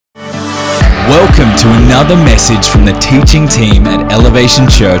Welcome to another message from the teaching team at Elevation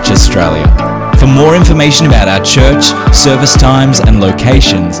Church Australia. For more information about our church, service times and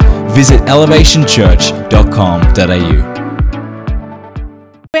locations, visit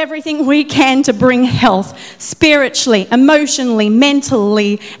elevationchurch.com.au. Everything we can to bring health spiritually, emotionally,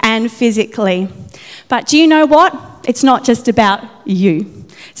 mentally, and physically. But do you know what? It's not just about you.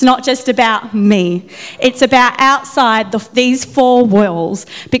 It's not just about me. It's about outside these four walls,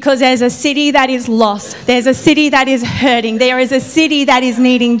 because there's a city that is lost. There's a city that is hurting. There is a city that is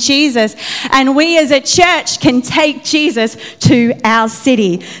needing Jesus. And we as a church can take Jesus to our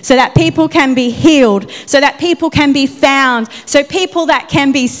city so that people can be healed, so that people can be found, so people that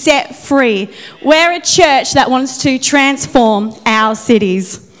can be set free. We're a church that wants to transform our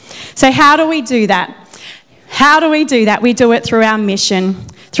cities. So how do we do that? How do we do that? We do it through our mission,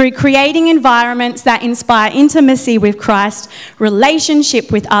 through creating environments that inspire intimacy with Christ, relationship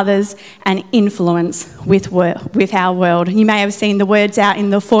with others, and influence with our world. You may have seen the words out in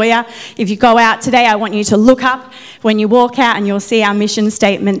the foyer. If you go out today, I want you to look up when you walk out and you'll see our mission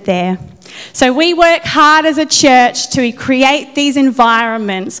statement there. So we work hard as a church to create these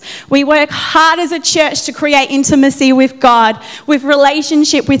environments. We work hard as a church to create intimacy with God, with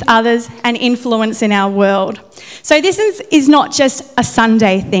relationship with others, and influence in our world. So this is not just a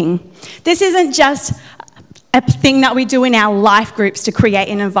Sunday thing. This isn't just a thing that we do in our life groups to create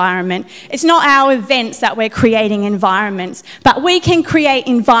an environment. It's not our events that we're creating environments, but we can create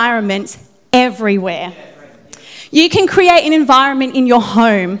environments everywhere. You can create an environment in your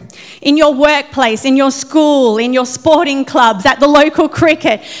home, in your workplace, in your school, in your sporting clubs, at the local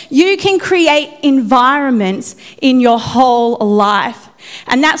cricket. You can create environments in your whole life.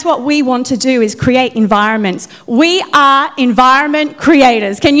 And that's what we want to do, is create environments. We are environment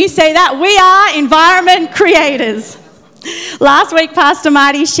creators. Can you say that? We are environment creators. Last week, Pastor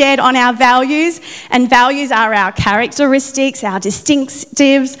Marty shared on our values, and values are our characteristics, our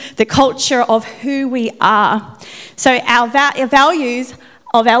distinctives, the culture of who we are. So our values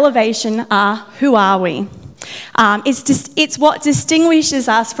of Elevation are, who are we? It's what distinguishes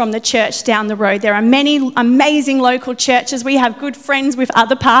us from the church down the road. There are many amazing local churches. We have good friends with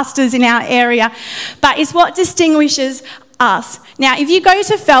other pastors in our area, but it's what distinguishes us. Now, if you go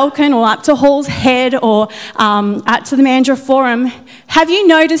to Falcon or up to Hall's Head or up to the Mandurah Forum, have you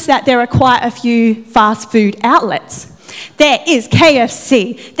noticed that there are quite a few fast food outlets? There is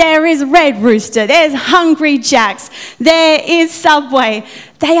KFC, there is Red Rooster, there's Hungry Jack's, there is Subway.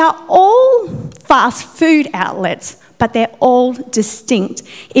 They are all fast food outlets, but they're all distinct.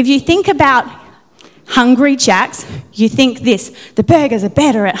 If you think about Hungry Jack's, you think this: the burgers are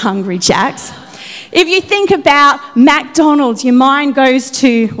better at Hungry Jack's. If you think about McDonald's, your mind goes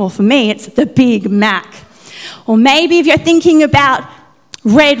to, well, for me, it's the Big Mac. Or maybe if you're thinking about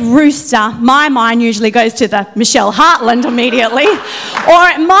Red Rooster, my mind usually goes to the Michelle Hartland immediately. Or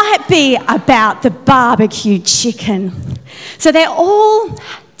it might be about the barbecue chicken. So they're all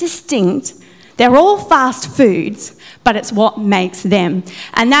distinct. They're all fast foods, but it's what makes them.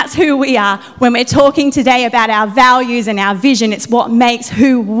 And that's who we are. When we're talking today about our values and our vision, it's what makes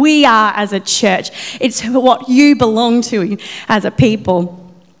who we are as a church. It's what you belong to as a people.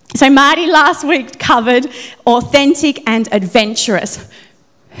 So Marty last week covered authentic and adventurous.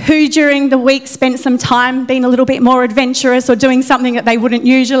 Who during the week spent some time being a little bit more adventurous or doing something that they wouldn't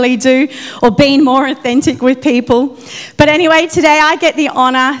usually do, or being more authentic with people? But anyway, today I get the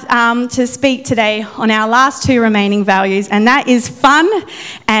honour to speak today on our last two remaining values, and that is fun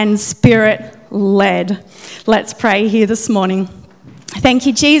and spirit-led. Let's pray here this morning. Thank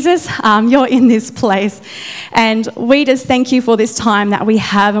you, Jesus. You're in this place. And we just thank you for this time that we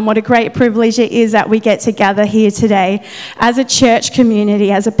have, and what a great privilege it is that we get to gather here today as a church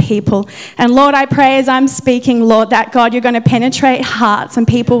community, as a people. And Lord, I pray as I'm speaking, Lord, that God, you're going to penetrate hearts and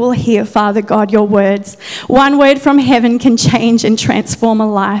people will hear, Father God, your words. One word from heaven can change and transform a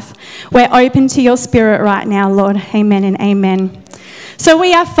life. We're open to your spirit right now, Lord. Amen and amen. So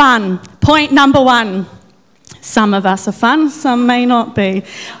we are fun. Point number one. Some of us are fun, some may not be.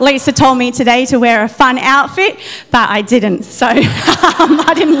 Lisa told me today to wear a fun outfit, but I didn't, so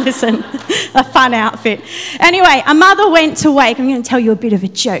I didn't listen. A fun outfit. Anyway, a mother went to wake, I'm going to tell you a bit of a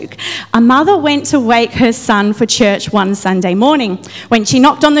joke. A mother went to wake her son for church one Sunday morning. When she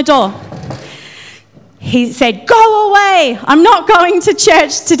knocked on the door, he said, "Go away, I'm not going to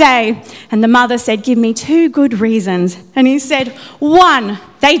church today." And the mother said, "Give me two good reasons." And he said, 1,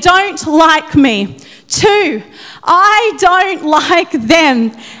 they don't like me. 2, I don't like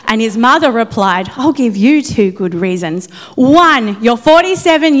them. And his mother replied, I'll give you 2 good reasons. 1, you're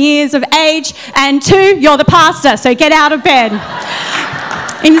 47 years of age, and 2, you're the pastor, so get out of bed.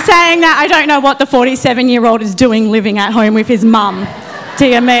 In saying that, I don't know what the 47-year-old is doing living at home with his mum.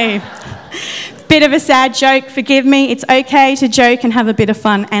 Dear me. Bit of a sad joke, forgive me. It's okay to joke and have a bit of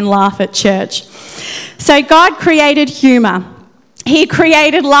fun and laugh at church. So God created humour. He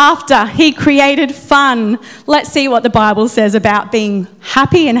created laughter. He created fun. Let's see what the Bible says about being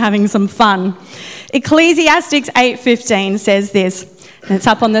happy and having some fun. Ecclesiastes 8:15 says this, and it's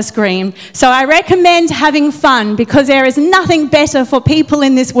up on the screen. So I recommend having fun because there is nothing better for people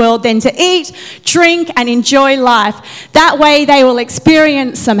in this world than to eat, drink, and enjoy life. That way they will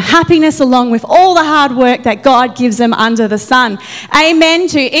experience some happiness along with all the hard work that God gives them under the sun. Amen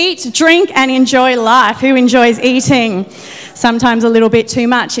to eat, drink, and enjoy life. Who enjoys eating? Sometimes a little bit too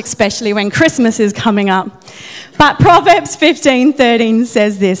much, especially when Christmas is coming up. But Proverbs 15:13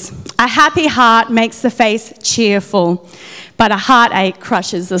 says this, a happy heart makes the face cheerful, but a heartache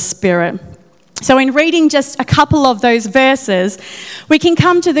crushes the spirit. So in reading just a couple of those verses, we can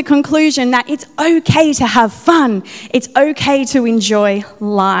come to the conclusion that it's okay to have fun. It's okay to enjoy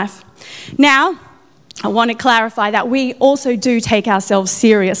life. Now, I want to clarify that we also do take ourselves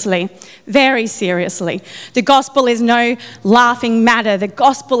seriously, very seriously. The gospel is no laughing matter. The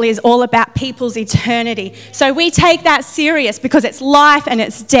gospel is all about people's eternity. So we take that serious because it's life and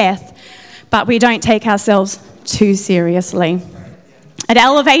it's death, but we don't take ourselves too seriously. At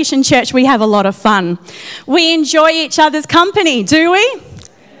Elevation Church, we have a lot of fun. We enjoy each other's company, do we?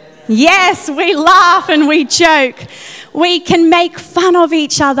 Yes, we laugh and we joke. We can make fun of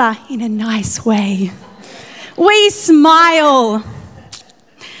each other in a nice way. We smile.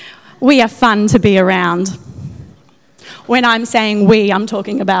 We are fun to be around. When I'm saying we, I'm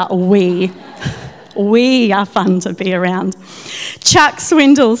talking about we. We are fun to be around. Chuck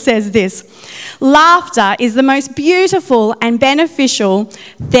Swindoll says this, laughter is the most beautiful and beneficial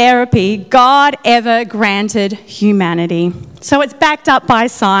therapy God ever granted humanity. So it's backed up by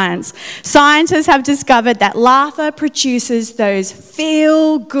science. Scientists have discovered that laughter produces those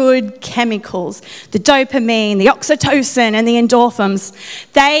feel-good chemicals, the dopamine, the oxytocin, and the endorphins.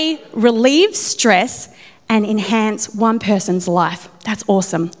 They relieve stress and enhance one person's life. That's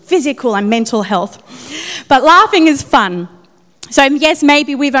awesome. Physical and mental health. But laughing is fun. So yes,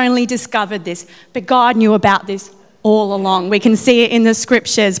 maybe we've only discovered this, but God knew about this all along. We can see it in the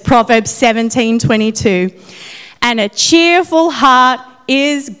scriptures, Proverbs 17:22. And a cheerful heart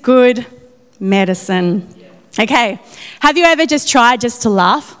is good medicine. Okay, have you ever just tried just to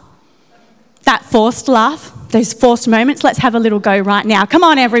laugh? That forced laugh? Those forced moments? Let's have a little go right now. Come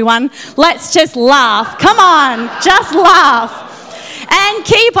on, everyone. Let's just laugh. Come on, just laugh. And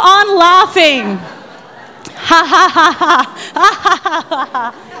keep on laughing. Ha ha ha ha. Ha ha ha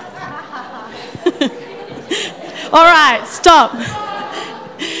ha. All right, stop.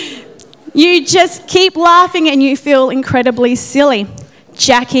 You just keep laughing and you feel incredibly silly.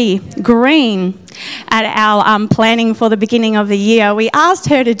 Jackie Green, at our planning for the beginning of the year, we asked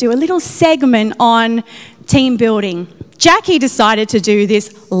her to do a little segment on team building. Jackie decided to do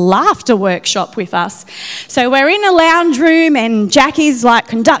this laughter workshop with us. So we're in a lounge room and Jackie's like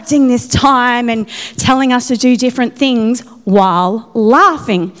conducting this time and telling us to do different things while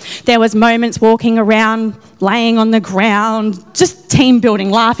laughing. There was moments walking around, laying on the ground, just team building,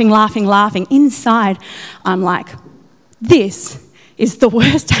 laughing. Inside, I'm like, this is the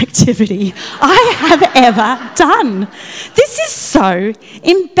worst activity I have ever done. This is so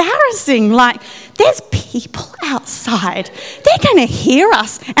embarrassing. Like, there's people outside. They're going to hear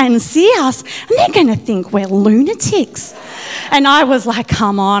us and see us, and they're going to think we're lunatics. And I was like,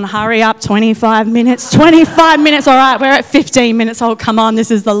 come on, hurry up, 25 minutes. All right, we're at 15 minutes. Oh, come on, this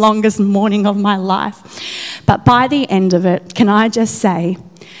is the longest morning of my life. But by the end of it, can I just say,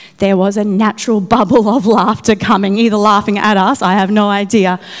 there was a natural bubble of laughter coming, either laughing at us, I have no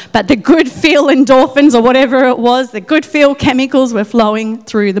idea, but the good feel endorphins or whatever it was, the good feel chemicals were flowing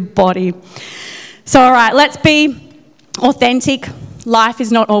through the body. So all right, let's be authentic. Life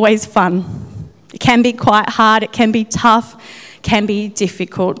is not always fun. It can be quite hard, it can be tough, can be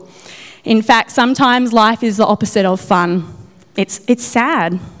difficult. In fact, sometimes life is the opposite of fun. It's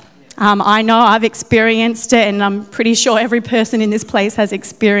sad. I know I've experienced it, and I'm pretty sure every person in this place has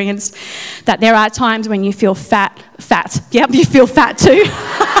experienced that there are times when you feel fat. Yep, you feel fat too.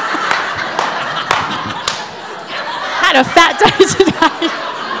 Had a fat day today.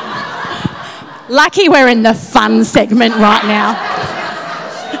 Lucky we're in the fun segment right now.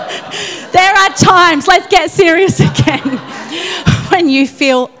 There are times, let's get serious again, when you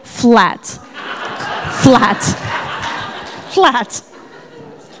feel flat.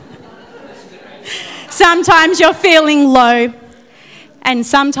 Sometimes you're feeling low, and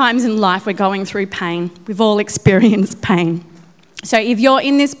sometimes in life we're going through pain. We've all experienced pain. So if you're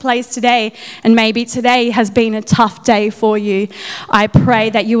in this place today, and maybe today has been a tough day for you, I pray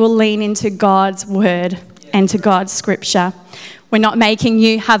that you will lean into God's word and to God's scripture. We're not making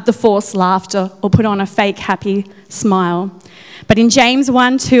you have the forced laughter or put on a fake happy smile. But in James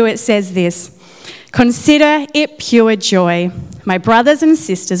 1:2 it says this: "Consider it pure joy, my brothers and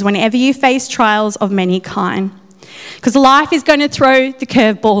sisters, whenever you face trials of many kind." Because life is going to throw the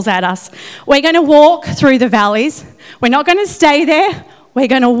curveballs at us. We're going to walk through the valleys. We're not going to stay there. We're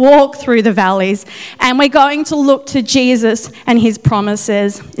going to walk through the valleys. And we're going to look to Jesus and his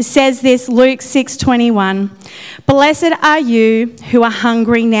promises. It says this, Luke 6:21. "Blessed are you who are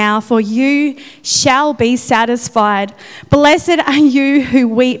hungry now, for you shall be satisfied. Blessed are you who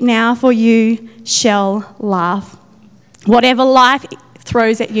weep now, for you shall laugh." Whatever life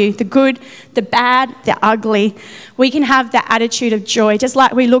throws at you, the good, the bad, the ugly, we can have that attitude of joy, just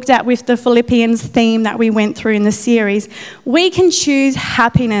like we looked at with the Philippians theme that we went through in the series. We can choose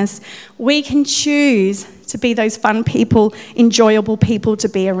happiness. We can choose to be those fun people, enjoyable people to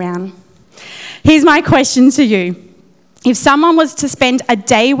be around. Here's my question to you. If someone was to spend a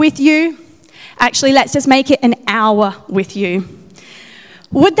day with you, actually let's just make it an hour with you,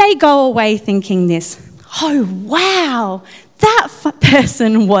 would they go away thinking this? "Oh, wow, that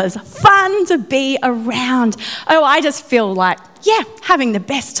person was fun to be around. Oh, I just feel like, having the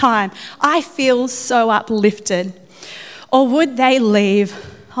best time. I feel so uplifted." Or would they leave,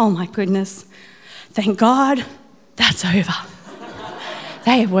 "Oh my goodness, thank God that's over.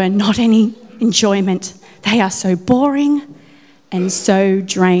 They were not any enjoyment. They are so boring and so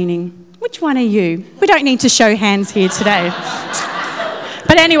draining." Which one are you? We don't need to show hands here today.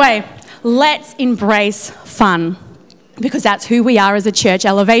 But anyway, let's embrace fun, because that's who we are as a church.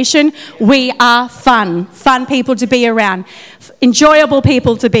 Elevation, we are fun. Fun people to be around. Enjoyable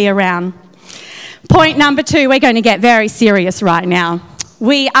people to be around. Point number 2, we're going to get very serious right now.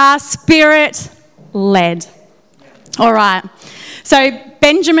 We are spirit-led. All right. So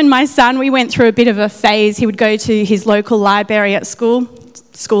Benjamin, my son, we went through a bit of a phase. He would go to his local library at school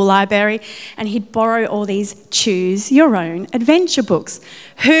library, and he'd borrow all these Choose Your Own Adventure books.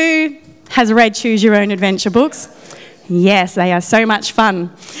 Who has read Choose Your Own Adventure books? Yes, they are so much fun.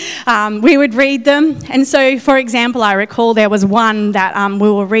 We would read them. And so, for example, I recall there was one that we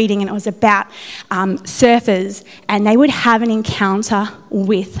were reading, and it was about surfers, and they would have an encounter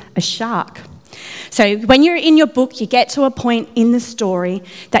with a shark. So when you're in your book, you get to a point in the story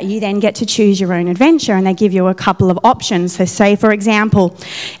that you then get to choose your own adventure, and they give you a couple of options. So say, for example,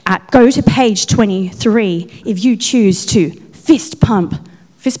 go to page 23 if you choose to fist pump,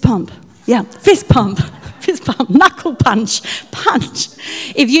 knuckle punch.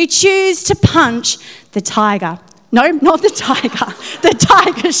 If you choose to punch the tiger. No, not the tiger. The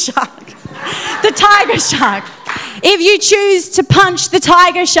tiger shark. The tiger shark. If you choose to punch the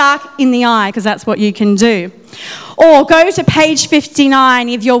tiger shark in the eye, because that's what you can do. Or go to page 59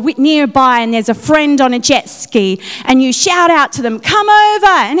 if you're nearby and there's a friend on a jet ski and you shout out to them, "Come over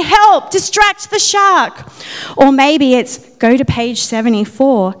and help, distract the shark." Or maybe it's go to page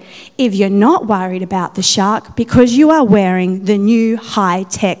 74 if you're not worried about the shark because you are wearing the new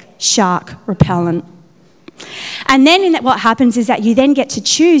high-tech shark repellent. And then what happens is that you then get to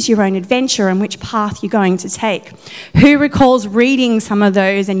choose your own adventure and which path you're going to take. Who recalls reading some of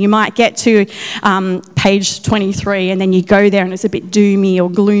those, and you might get to page 23 and then you go there and it's a bit doomy or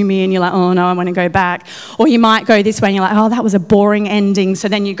gloomy and you're like, "Oh no, I want to go back." Or you might go this way and you're like, "Oh, that was a boring ending." So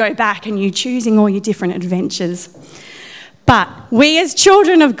then you go back and you're choosing all your different adventures. But we as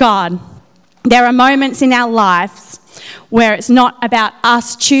children of God, there are moments in our lives where it's not about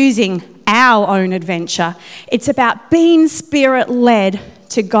us choosing our own adventure. It's about being spirit-led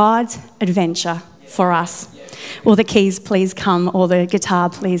to God's adventure for us. Will the keys please come, or the guitar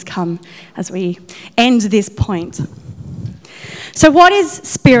please come as we end this point. So what is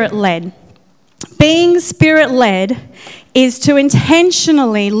spirit-led? Being spirit-led is to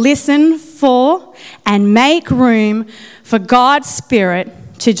intentionally listen for and make room for God's Spirit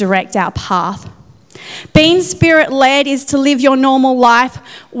to direct our path. Being spirit-led is to live your normal life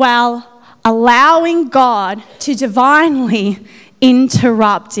while allowing God to divinely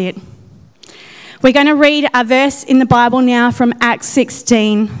interrupt it. We're going to read a verse in the Bible now from Acts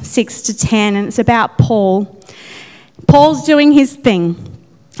 16, 6-10, and it's about Paul. Paul's doing his thing.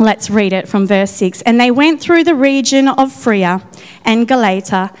 Let's read it from verse 6. "And they went through the region of Phrygia and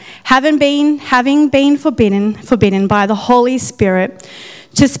Galatia, having been forbidden by the Holy Spirit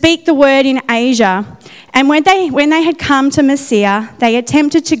to speak the word in Asia. And when they had come to Mysia, they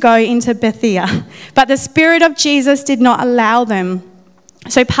attempted to go into Bithynia, but the Spirit of Jesus did not allow them.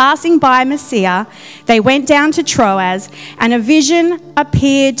 So passing by Mysia, they went down to Troas, and a vision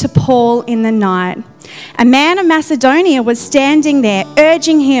appeared to Paul in the night. A man of Macedonia was standing there,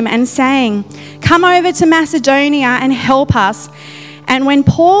 urging him and saying, "Come over to Macedonia and help us." And when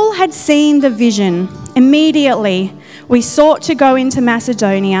Paul had seen the vision, immediately we sought to go into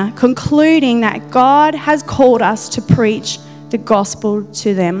Macedonia, concluding that God has called us to preach the gospel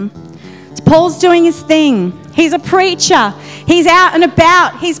to them. So Paul's doing his thing. He's a preacher. He's out and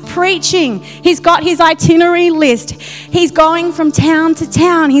about. He's preaching. He's got his itinerary list. He's going from town to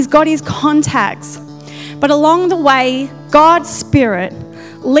town. He's got his contacts. But along the way, God's Spirit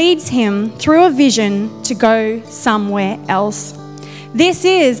leads him through a vision to go somewhere else. This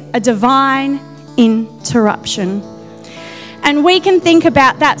is a divine interruption. And we can think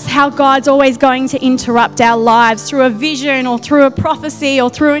about that's how God's always going to interrupt our lives, through a vision or through a prophecy or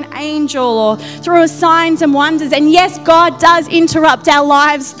through an angel or through signs and wonders. And yes, God does interrupt our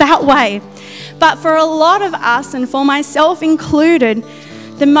lives that way. But for a lot of us, and for myself included,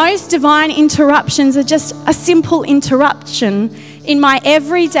 the most divine interruptions are just a simple interruption in my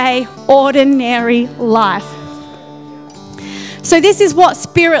everyday, ordinary life. So this is what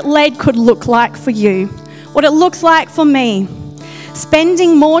Spirit-led could look like for you. What it looks like for me,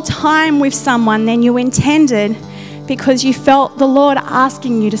 spending more time with someone than you intended because you felt the Lord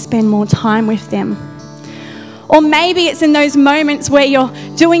asking you to spend more time with them. Or maybe it's in those moments where you're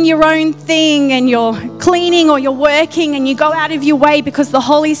doing your own thing and you're cleaning or you're working and you go out of your way because the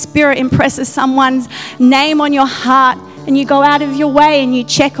Holy Spirit impresses someone's name on your heart and you go out of your way and you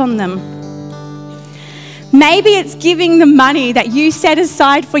check on them. Maybe it's giving the money that you set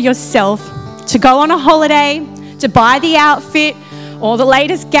aside for yourself to go on a holiday, to buy the outfit or the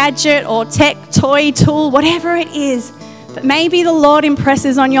latest gadget or tech, toy, tool, whatever it is. But maybe the Lord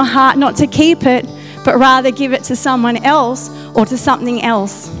impresses on your heart not to keep it, but rather give it to someone else or to something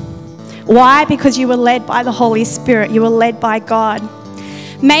else. Why? Because you were led by the Holy Spirit. You were led by God.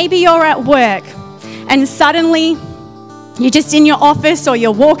 Maybe you're at work and suddenly you're just in your office or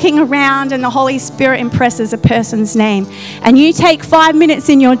you're walking around and the Holy Spirit impresses a person's name. And you take 5 minutes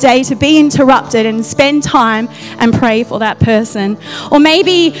in your day to be interrupted and spend time and pray for that person. Or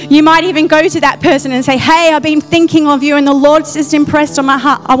maybe you might even go to that person and say, "Hey, I've been thinking of you and the Lord's just impressed on my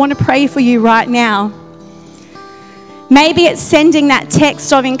heart. I want to pray for you right now." Maybe it's sending that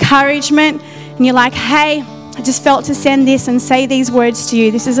text of encouragement and you're like, "Hey, I just felt to send this and say these words to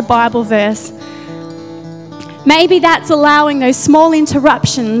you. This is a Bible verse." Maybe that's allowing those small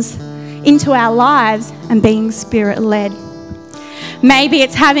interruptions into our lives and being Spirit-led. Maybe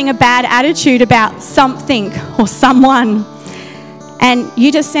it's having a bad attitude about something or someone and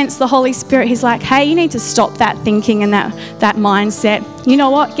you just sense the Holy Spirit. He's like, "Hey, you need to stop that thinking and that mindset. You know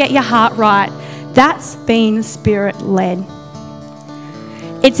what? Get your heart right." That's being Spirit-led.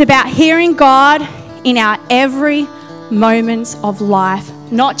 It's about hearing God in our every moments of life,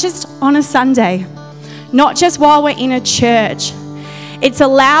 not just on a Sunday. Not just while we're in a church. It's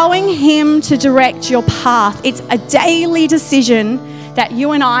allowing Him to direct your path. It's a daily decision that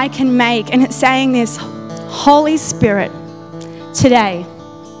you and I can make. And it's saying this, "Holy Spirit, today,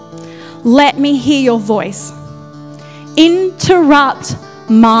 let me hear your voice. Interrupt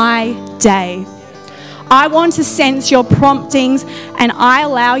my day. I want to sense your promptings and I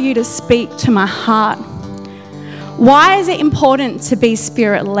allow you to speak to my heart." Why is it important to be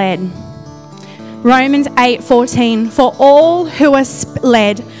Spirit-led? Romans 8:14, "For all who are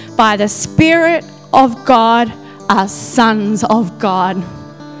led by the Spirit of God are sons of God."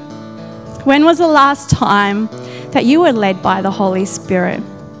 When was the last time that you were led by the Holy Spirit?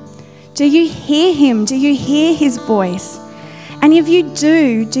 Do you hear Him? Do you hear His voice? And if you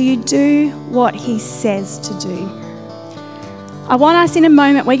do you do what He says to do? I want us in a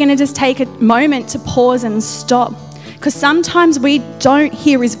moment, we're going to just take a moment to pause and stop. Because sometimes we don't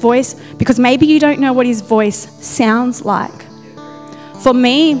hear His voice because maybe you don't know what His voice sounds like. For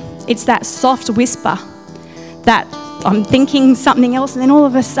me, it's that soft whisper that I'm thinking something else and then all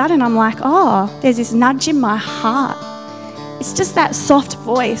of a sudden I'm like, oh, there's this nudge in my heart. It's just that soft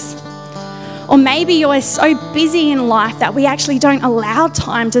voice. Or maybe you're so busy in life that we actually don't allow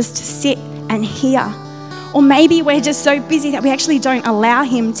time just to sit and hear. Or maybe we're just so busy that we actually don't allow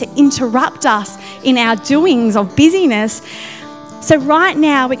Him to interrupt us in our doings of busyness. So right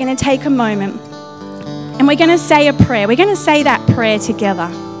now we're going to take a moment and we're going to say a prayer. We're going to say that prayer together.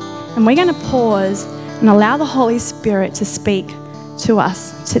 And we're going to pause and allow the Holy Spirit to speak to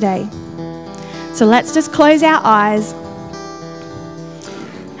us today. So let's just close our eyes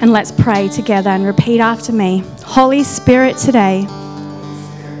and let's pray together and repeat after me. Holy Spirit, today,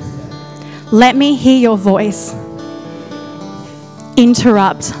 let me hear your voice.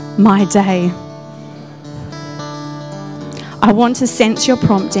 interrupt my day. I want to sense your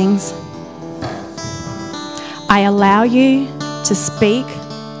promptings. I allow you to speak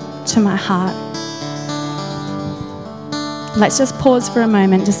to my heart. Let's just pause for a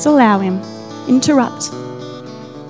moment. Just allow him. Interrupt.